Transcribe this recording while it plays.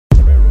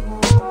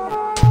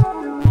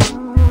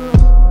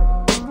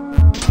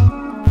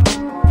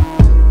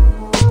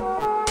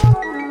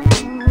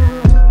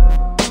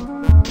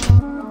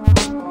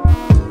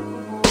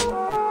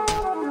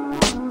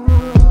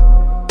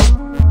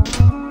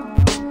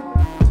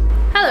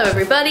Hello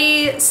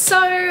everybody. So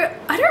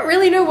I don't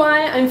really know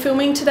why I'm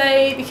filming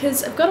today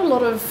because I've got a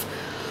lot of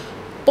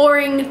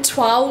boring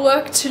toile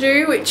work to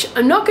do, which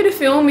I'm not going to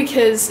film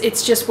because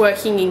it's just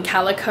working in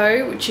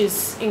calico, which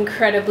is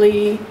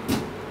incredibly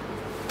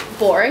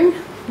boring.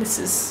 This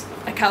is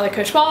a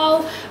calico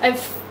toile.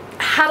 I've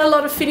had a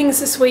lot of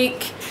fittings this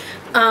week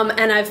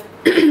and I've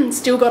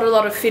still got a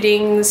lot of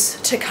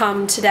fittings to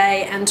come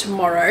today and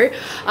tomorrow.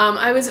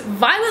 I was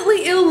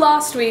violently ill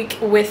last week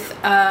with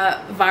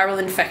a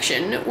viral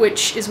infection,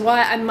 which is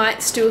why I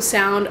might still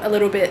sound a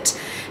little bit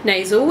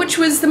nasal, which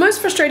was the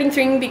most frustrating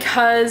thing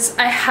because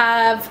I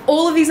have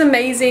all of these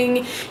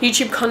amazing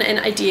YouTube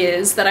content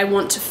ideas that I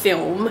want to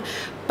film,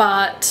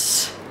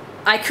 but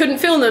I couldn't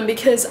film them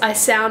because I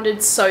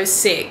sounded so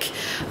sick.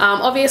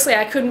 Obviously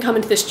I couldn't come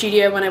into the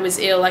studio when I was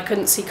ill, I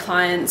couldn't see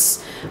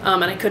clients,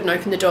 and I couldn't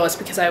open the doors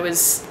because I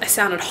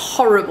sounded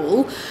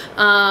horrible.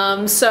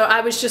 So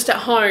I was just at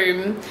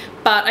home,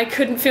 but I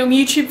couldn't film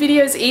YouTube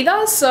videos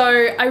either,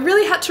 so I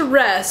really had to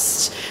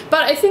rest.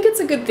 But I think it's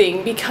a good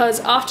thing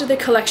because after the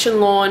collection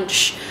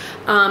launch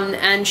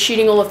and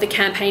shooting all of the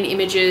campaign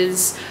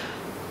images,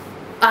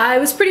 I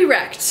was pretty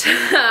wrecked.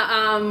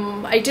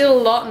 I did a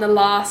lot in the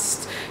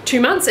last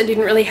 2 months and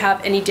didn't really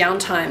have any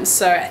downtime,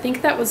 so I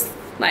think that was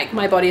like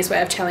my body's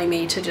way of telling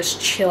me to just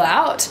chill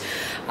out.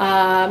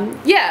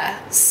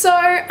 Yeah, so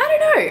I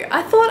don't know,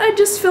 I thought I'd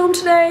just film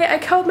today. I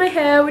curled my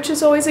hair, which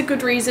is always a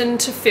good reason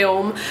to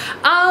film.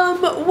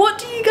 What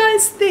do you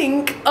guys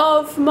think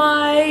of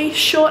my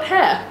short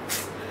hair?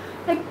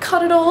 I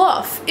cut it all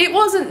off. It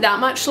wasn't that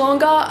much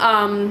longer,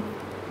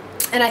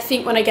 and I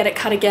think when I get it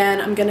cut again,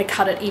 I'm gonna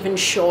cut it even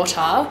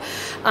shorter.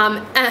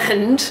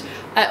 And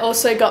I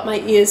also got my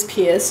ears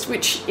pierced,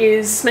 which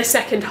is my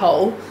second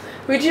hole,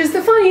 which is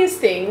the funniest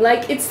thing.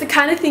 Like, it's the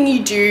kind of thing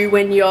you do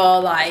when you're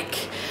like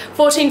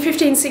 14,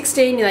 15,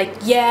 16, you're like,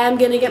 yeah, I'm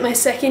gonna get my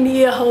second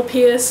ear hole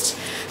pierced.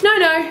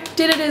 No,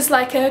 did it as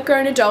like a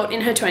grown adult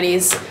in her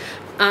 20s.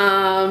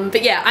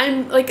 But yeah,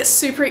 I'm like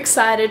super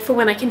excited for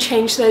when I can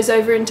change those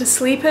over into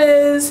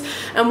sleepers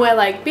and wear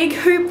like big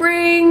hoop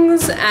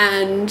rings,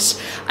 and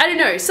I don't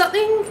know,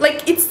 something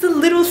like, it's the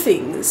little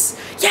things.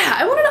 Yeah,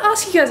 I wanted to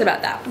ask you guys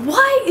about that.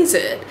 Why is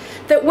it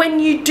that when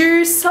you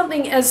do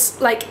something as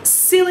like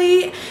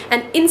silly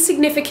and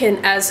insignificant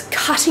as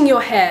cutting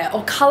your hair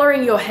or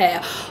coloring your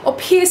hair or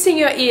piercing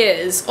your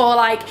ears or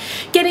like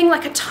getting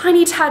like a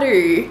tiny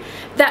tattoo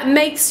that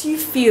makes you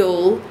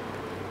feel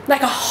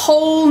like a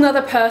whole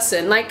nother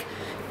person, like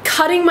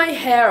cutting my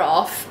hair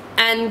off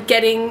and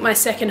getting my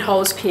second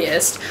holes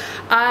pierced,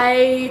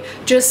 I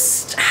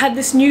just had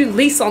this new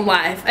lease on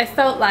life. I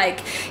felt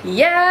like,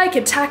 yeah, I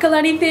could tackle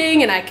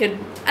anything and I could,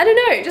 I don't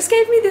know, it just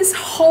gave me this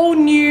whole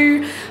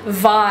new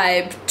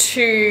vibe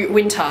to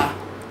winter.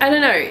 I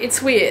don't know,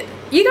 it's weird.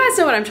 You guys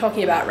know what I'm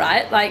talking about,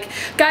 right? Like,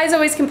 guys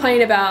always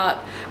complain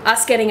about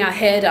us getting our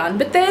hair done,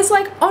 but there's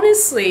like,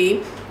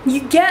 honestly, you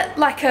get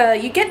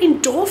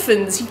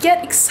endorphins, you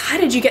get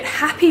excited, you get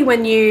happy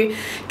when you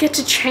get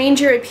to change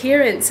your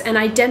appearance and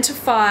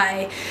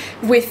identify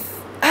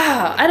with,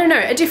 I don't know,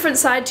 a different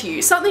side to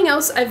you. Something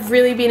else I've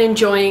really been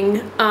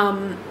enjoying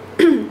over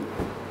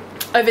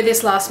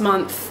this last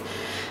month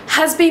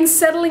has been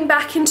settling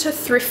back into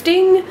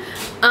thrifting.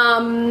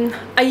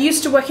 I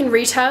used to work in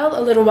retail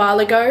a little while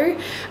ago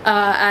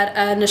at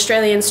an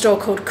Australian store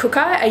called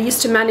Kukai. I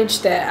used to manage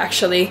there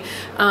actually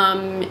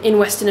in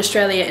Western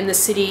Australia, in the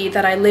city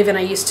that I live in.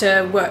 I used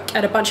to work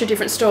at a bunch of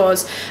different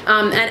stores,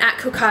 and at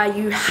Kukai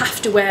you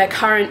have to wear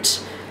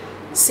current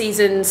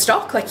season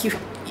stock. Like,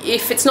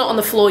 if it's not on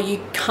the floor, you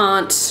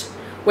can't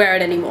wear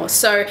it anymore.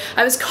 So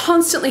I was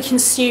constantly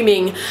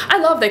consuming, I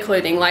love their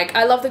clothing, like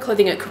I love the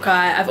clothing at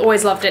Kukai, I've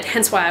always loved it,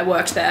 hence why I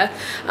worked there.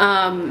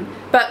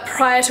 But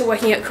prior to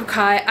working at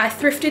Kukai, I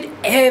thrifted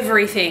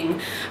everything.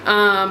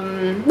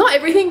 Not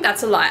everything,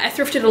 that's a lie, I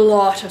thrifted a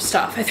lot of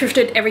stuff. I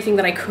thrifted everything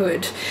that I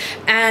could.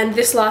 And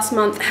this last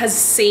month has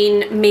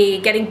seen me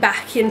getting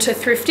back into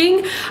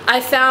thrifting. I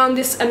found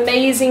this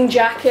amazing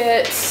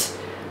jacket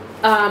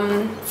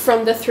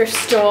from the thrift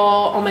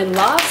store on my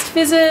last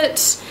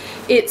visit.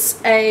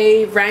 It's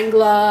a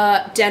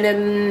Wrangler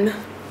denim,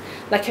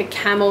 like a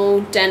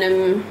camel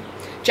denim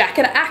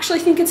jacket. I actually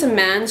think it's a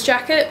man's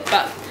jacket,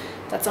 but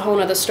that's a whole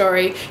nother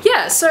story.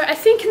 Yeah, so I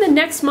think in the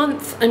next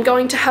month I'm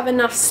going to have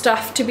enough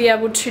stuff to be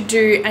able to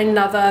do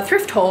another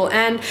thrift haul,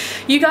 and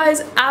you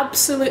guys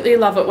absolutely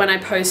love it when I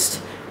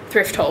post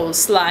thrift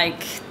hauls.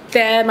 Like,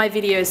 they're my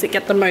videos that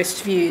get the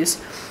most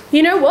views.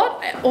 You know what?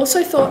 I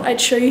also thought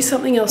I'd show you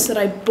something else that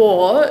I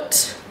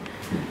bought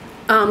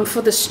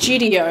for the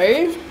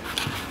studio.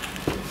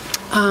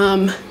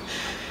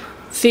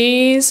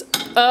 These,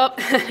 oh,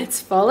 it's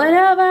fallen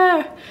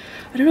over.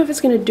 I don't know if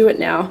it's gonna do it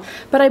now,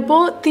 but I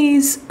bought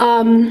these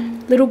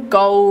little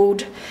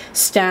gold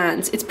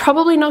stands. It's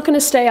probably not gonna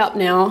stay up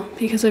now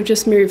because I've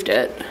just moved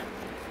it.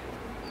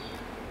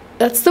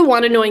 That's the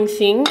one annoying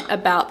thing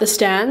about the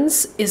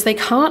stands, is they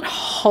can't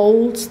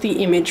hold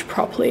the image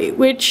properly,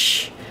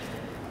 which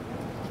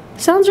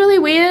sounds really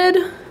weird.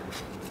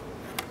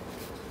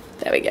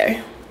 There we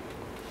go.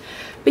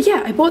 But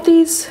yeah, I bought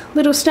these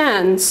little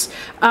stands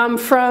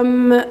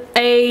from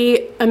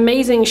a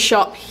amazing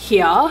shop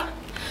here.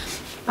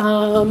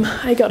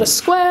 I got a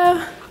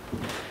square,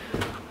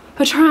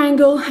 a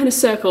triangle, and a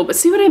circle. But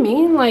see what I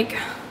mean? Like,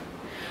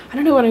 I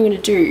don't know what I'm gonna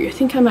do. I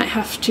think I might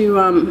have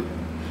to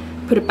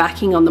put a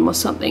backing on them or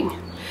something.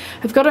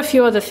 I've got a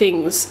few other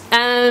things,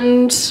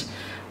 and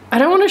I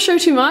don't want to show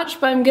too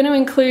much, but I'm going to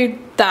include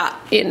that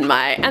in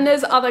my, and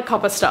there's other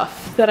copper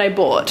stuff that I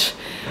bought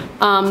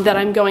that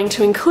I'm going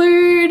to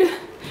include.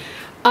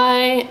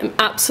 I am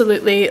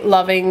absolutely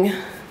loving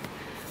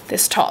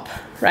this top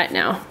right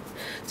now.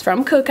 It's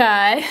from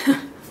Kukai.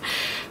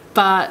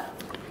 But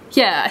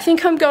yeah, I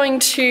think I'm going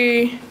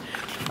to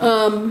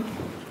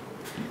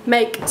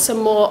make some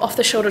more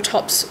off-the-shoulder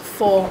tops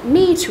for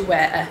me to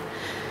wear.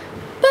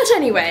 But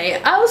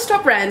anyway, I'll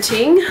stop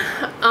ranting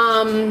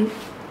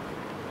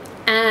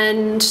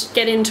and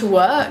get into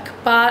work.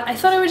 But I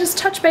thought I would just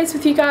touch base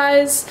with you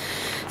guys,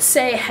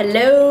 say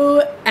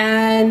hello,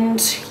 and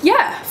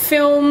yeah,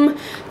 film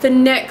the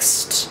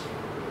next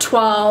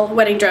toile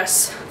wedding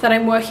dress that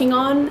I'm working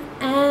on,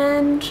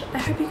 and I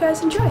hope you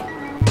guys enjoy.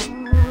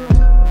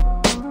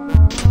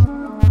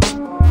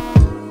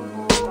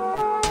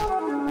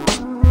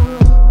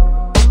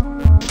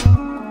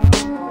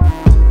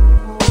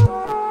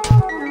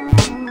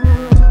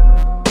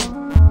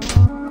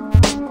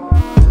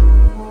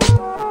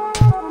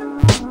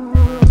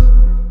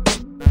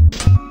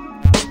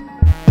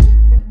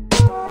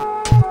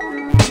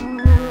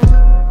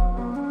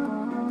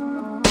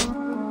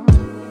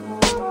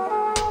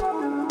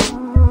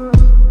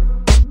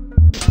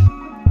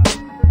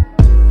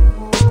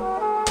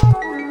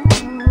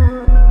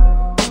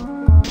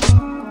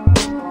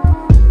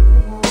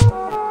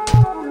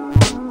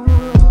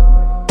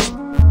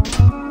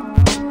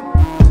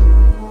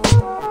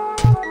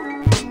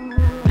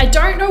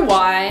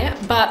 Why,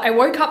 but I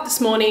woke up this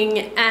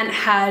morning and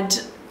had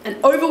an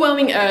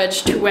overwhelming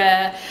urge to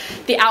wear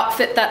the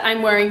outfit that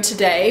I'm wearing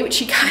today,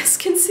 which you guys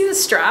can see the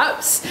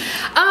straps.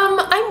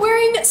 I'm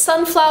wearing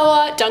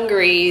sunflower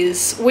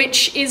dungarees,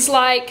 which is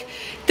like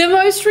the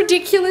most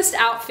ridiculous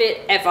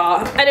outfit ever.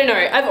 I don't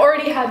know, I've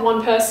already had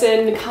one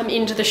person come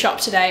into the shop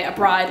today, a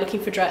bride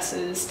looking for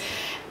dresses,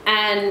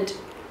 and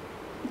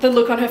the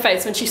look on her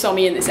face when she saw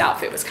me in this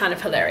outfit was kind of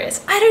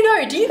hilarious. I don't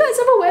know, do you guys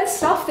ever wear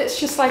stuff that's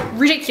just like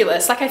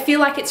ridiculous? Like, I feel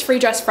like it's Free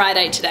Dress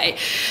Friday today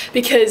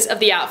because of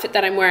the outfit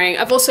that I'm wearing.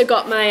 I've also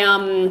got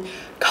my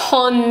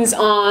cons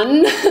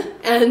on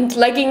and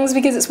leggings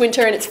because it's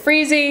winter and it's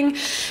freezing.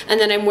 And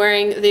then I'm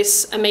wearing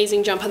this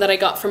amazing jumper that I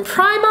got from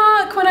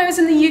Primark when I was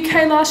in the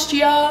UK last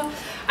year.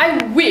 I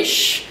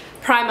wish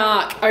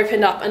Primark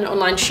opened up an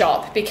online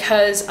shop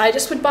because I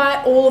just would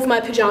buy all of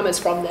my pajamas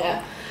from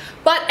there.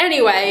 But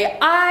anyway,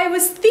 I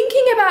was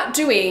thinking about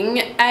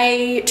doing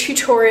a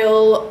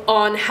tutorial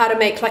on how to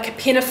make like a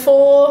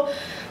pinafore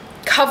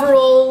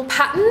coverall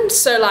pattern.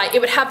 So like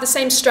it would have the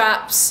same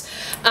straps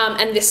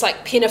and this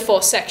like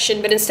pinafore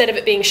section, but instead of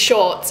it being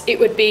shorts, it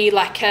would be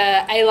like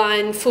a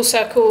A-line full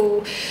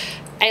circle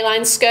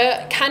A-line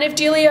skirt kind of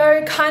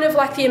dealio, kind of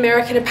like the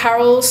American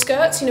Apparel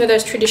skirts, you know,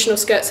 those traditional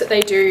skirts that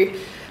they do,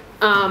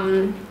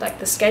 like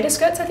the skater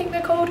skirts, I think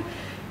they're called.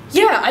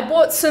 Yeah, I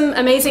bought some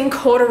amazing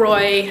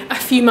corduroy a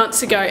few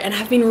months ago and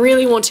have been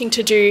really wanting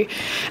to do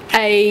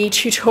a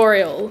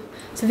tutorial.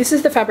 So this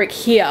is the fabric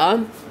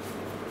here.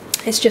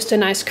 It's just a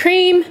nice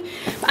cream.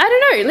 But I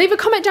don't know, leave a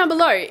comment down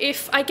below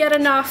if I get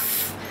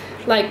enough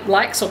like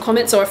likes or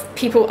comments, or if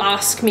people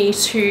ask me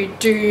to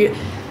do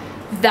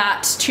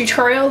that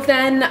tutorial,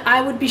 then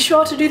I would be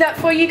sure to do that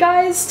for you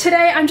guys.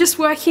 Today I'm just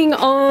working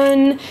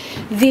on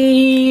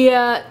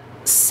the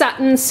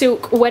satin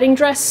silk wedding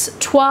dress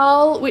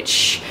toile,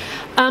 which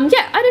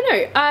yeah, I don't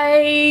know,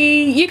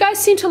 you guys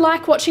seem to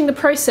like watching the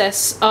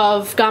process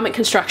of garment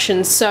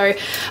construction, so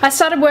I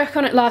started work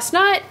on it last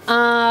night,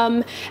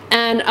 and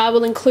I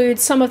will include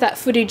some of that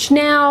footage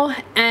now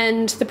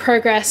and the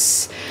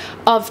progress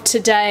of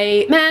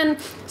today. Man,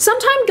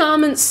 sometimes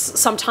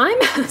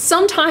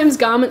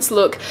garments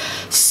look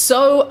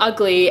so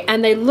ugly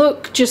and they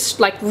look just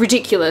like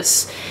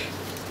ridiculous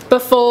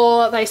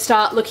before they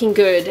start looking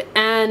good,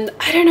 and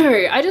I don't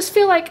know, I just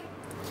feel like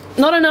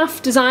not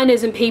enough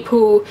designers and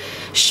people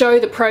show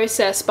the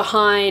process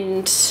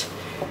behind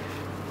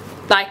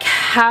like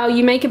how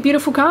you make a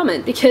beautiful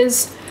garment,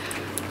 because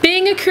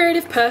being a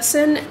creative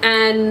person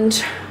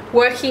and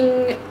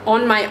working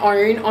on my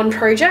own on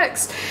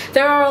projects,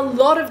 there are a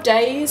lot of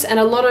days and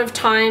a lot of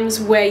times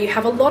where you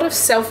have a lot of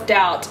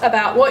self-doubt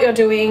about what you're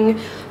doing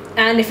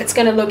and if it's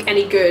going to look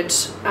any good.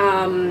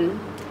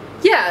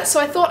 Yeah, so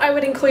I thought I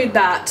would include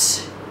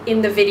that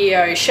in the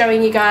video,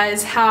 showing you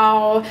guys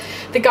how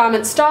the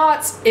garment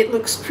starts, it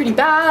looks pretty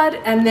bad,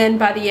 and then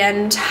by the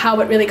end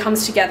how it really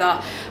comes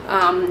together,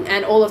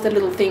 and all of the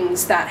little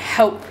things that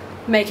help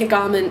make a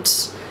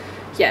garment,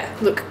 yeah,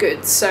 look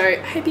good. So I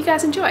hope you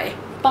guys enjoy.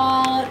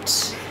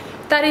 But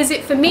that is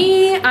it for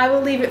me. I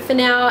will leave it for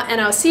now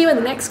and I'll see you in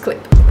the next clip.